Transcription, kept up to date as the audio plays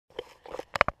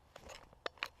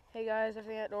Hey guys,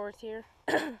 Everything Outdoors here.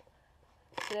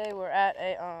 Today we're at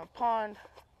a pond.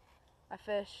 I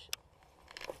fish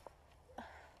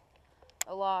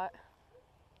a lot,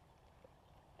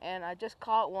 and I just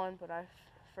caught one, but I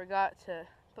forgot to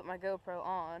put my GoPro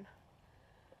on,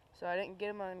 so I didn't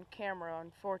get him on camera,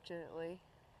 unfortunately.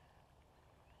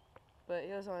 But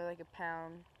he was only like a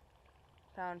pound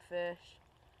fish,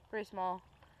 pretty small.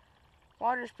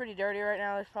 Water's pretty dirty right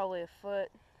now. There's probably a foot,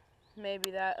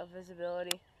 maybe that, of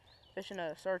visibility. Fishing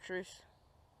a chartreuse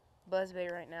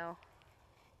buzzbait right now.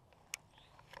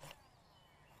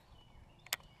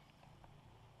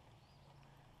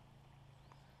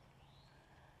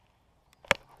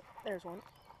 There's one.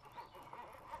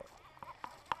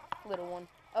 Little one.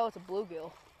 Oh, it's a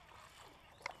bluegill.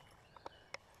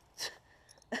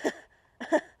 I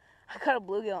caught a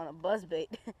bluegill on a buzzbait.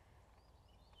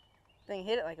 Thing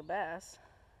hit it like a bass.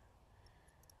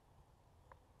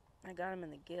 I got him in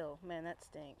the gill. Man, that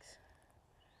stinks.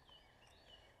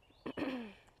 I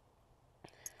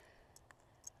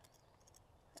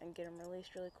can get him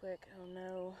released really quick. Oh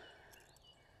no.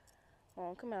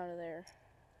 Oh, come out of there.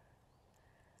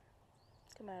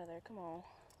 Come out of there. Come on.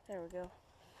 There we go.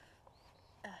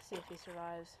 See if he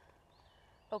survives.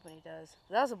 Hoping he does.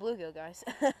 That was a bluegill, guys.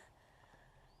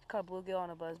 Caught a bluegill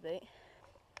on a buzzbait.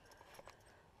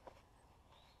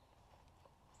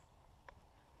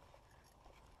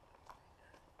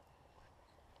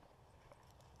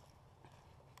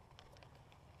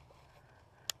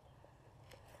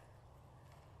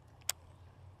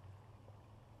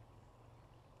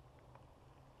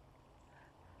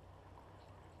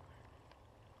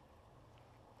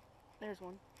 There's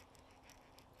one.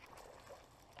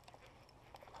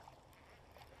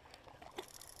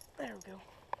 There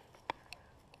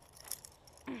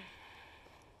we go.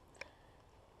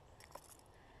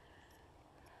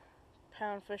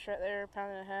 Pound fish right there,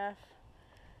 pound and a half.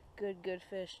 Good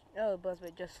fish. Oh, the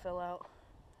buzzbait just fell out.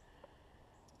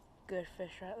 Good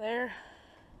fish right there.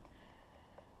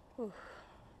 Whew.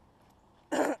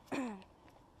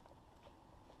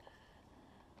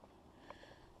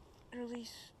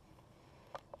 Release.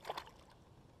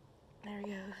 There he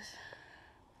goes.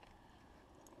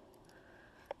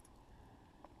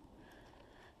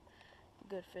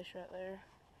 Good fish right there.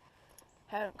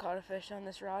 Haven't caught a fish on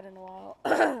this rod in a while.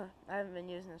 I haven't been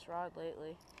using this rod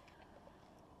lately.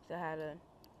 I had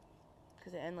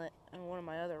because the inlet and one of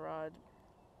my other rods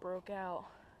broke out.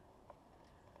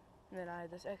 And then I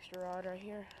had this extra rod right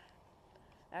here.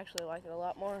 I actually like it a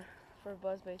lot more for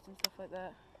buzzbaits and stuff like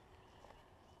that.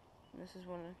 And this is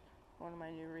one of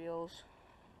my new reels,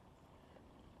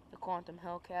 the Quantum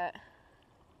Hellcat.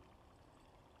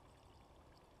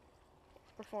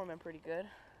 It's performing pretty good.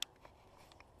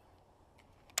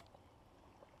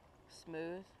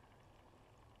 Smooth.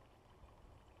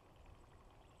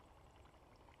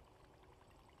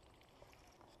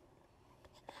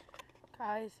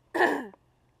 Guys,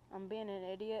 I'm being an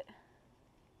idiot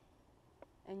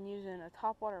and using a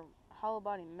topwater hollow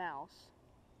body mouse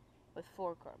with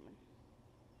fluorocarbon.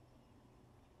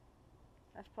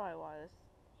 That's probably why this.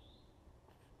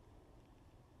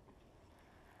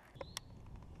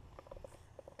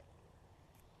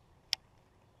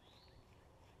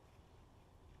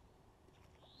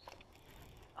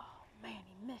 Oh man,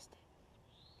 he missed it.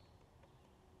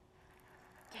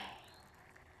 Dang.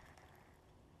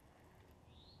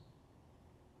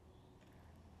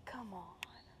 Come on.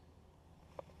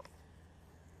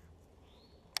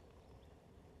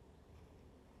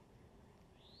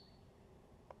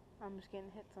 I'm just getting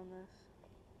hits on this.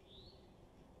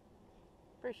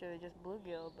 Pretty sure they're just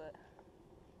bluegill, but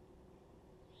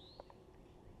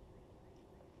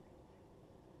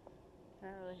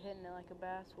not really hitting it like a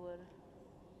bass would.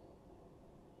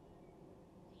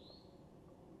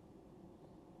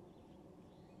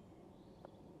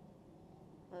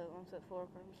 Look, once that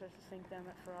fluorocarbon starts to sink down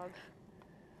that frog.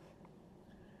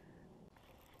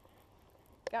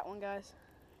 Got one, guys.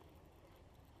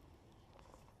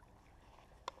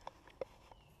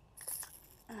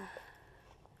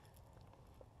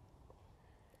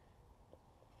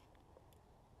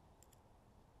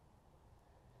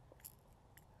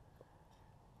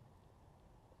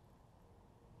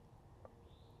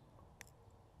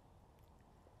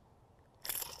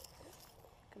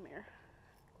 Come here.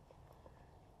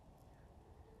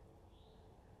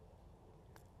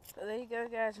 So there you go,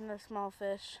 guys, another small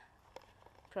fish.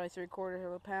 Probably 3/4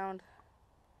 of a pound.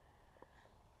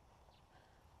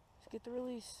 Let's get the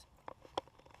release.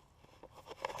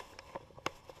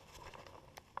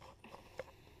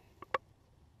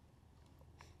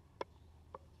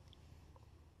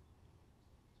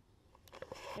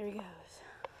 There he goes.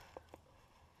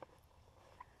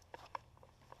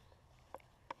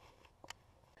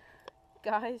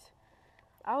 Guys,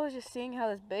 I was just seeing how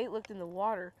this bait looked in the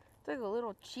water. It's like a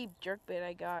little cheap jerk bait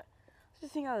I got. I was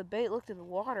just seeing how the bait looked in the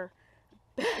water.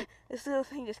 This little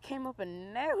thing just came up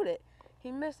and nailed it.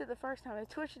 He missed it the first time. I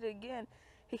twitched it again.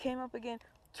 He came up again.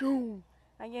 Boom!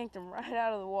 I yanked him right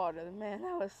out of the water. Man,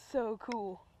 that was so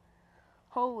cool.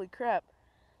 Holy crap.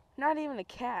 Not even a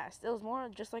cast. It was more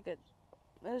just like a... It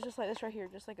was just like this right here.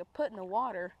 Just like a put in the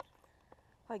water.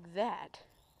 Like that.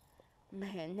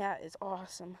 Man, that is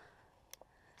awesome.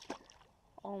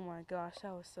 Oh my gosh,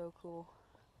 that was so cool.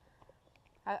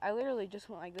 I literally just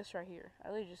went like this right here. I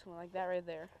literally just went like that right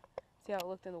there. See how it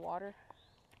looked in the water?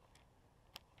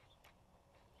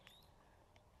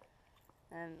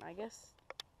 And I guess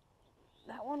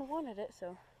that one wanted it,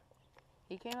 so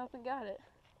he came up and got it.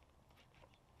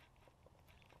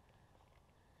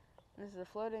 This is a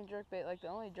floating jerkbait. Like, the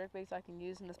only jerkbaits I can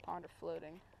use in this pond are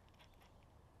floating.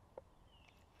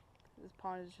 This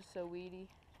pond is just so weedy.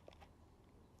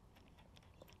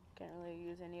 Can't really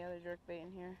use any other jerkbait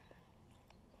in here.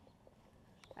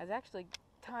 I was actually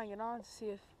tying it on to see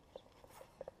if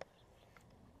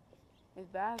there's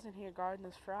bass in here guarding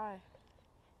this fry.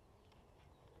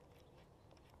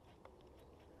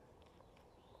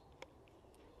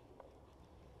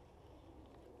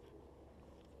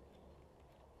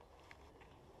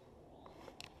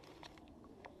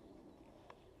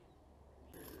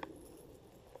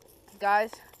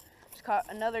 Guys, just caught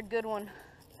another good one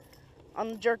on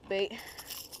the jerkbait.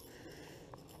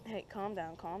 Hey, calm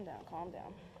down, calm down, calm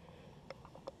down.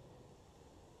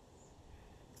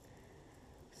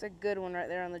 It's a good one right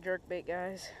there on the jerkbait,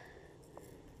 guys.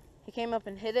 He came up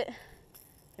and hit it.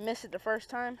 He missed it the first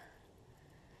time.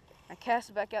 I cast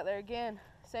it back out there again.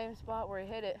 Same spot where he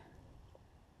hit it.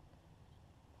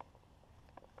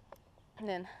 And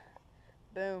then,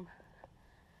 boom.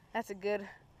 That's a good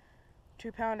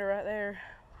 2-pounder right there.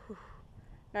 Whew.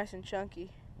 Nice and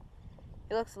chunky.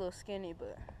 He looks a little skinny,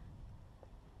 but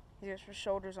he's got some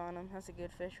shoulders on him. That's a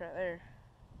good fish right there.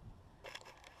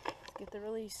 Let's get the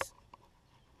release.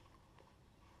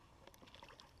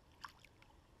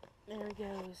 There he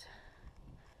goes.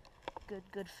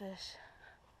 Good fish.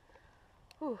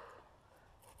 Whew.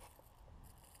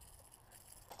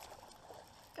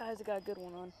 Guys, I got a good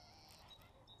one on.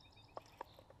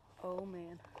 Oh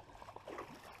man.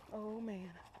 Oh man.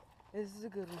 This is a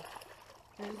good one.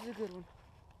 This is a good one.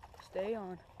 Stay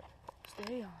on.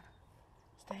 Stay on.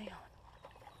 Stay on.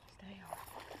 Stay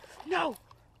on. No!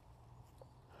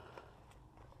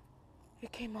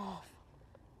 It came off.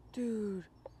 Dude.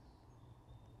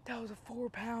 That was a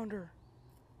 4-pounder.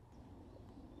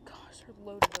 Gosh, they're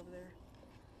loaded over there.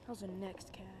 That was the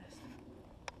next cast.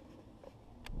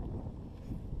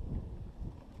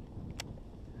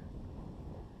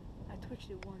 I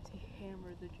twitched it once. He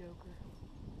hammered the joker.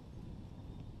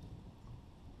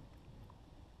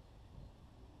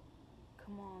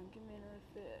 Come on, give me another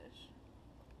fish.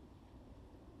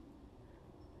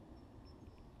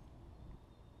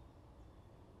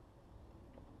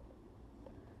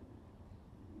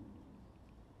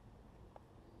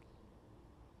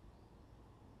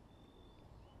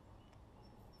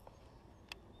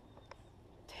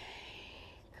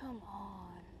 Come on.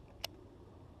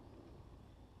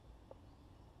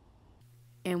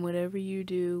 And whatever you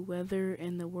do, whether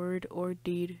in the word or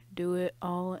deed, do it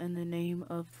all in the name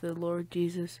of the Lord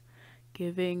Jesus,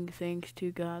 giving thanks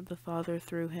to God the Father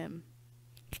through him.